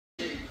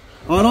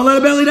Oh, don't let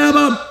it belly down,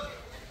 Bob.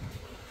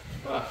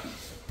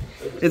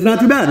 It's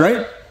not too bad,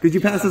 right? Because you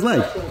passed his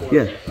leg.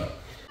 Yeah.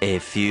 A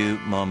few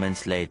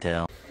moments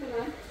later.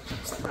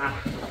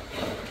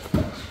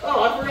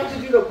 Oh, I forgot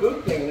to do the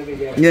boot thing in the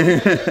beginning.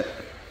 Yeah.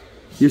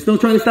 You're still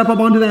trying to step up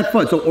onto that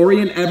foot, so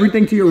orient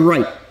everything to your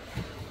right.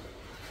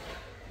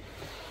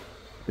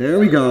 There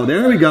we go,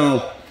 there we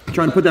go.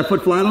 Trying to put that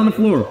foot flat on the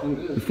floor.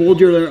 You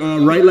fold your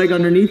right leg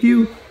underneath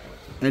you,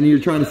 and you're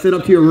trying to sit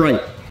up to your right.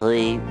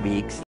 3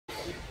 weeks.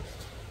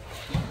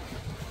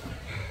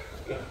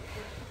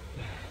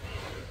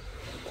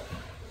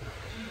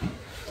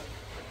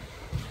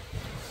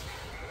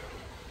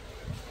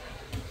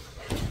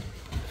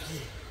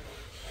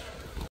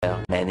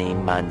 Many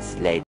months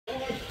later.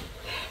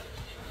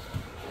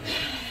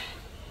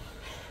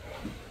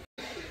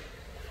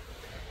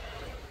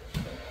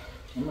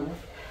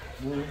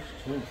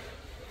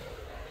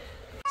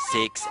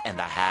 Six and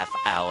a half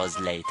hours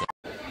later.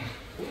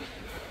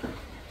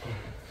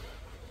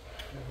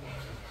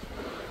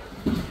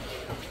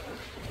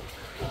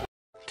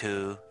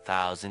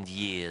 $2,000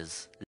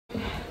 years.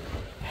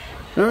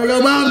 There we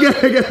go, Bob.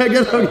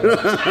 Get up.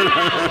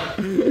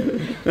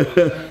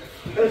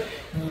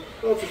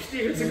 Oh, some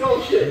Steven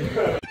Seagal shit.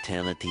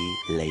 Eternity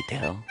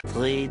later.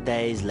 3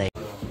 days later.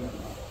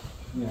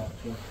 Yeah,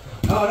 sure.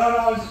 No,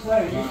 I was just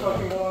playing. You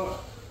fucking go.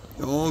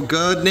 Oh,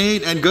 good,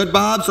 Nate, and good,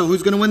 Bob. So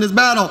who's going to win this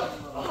battle?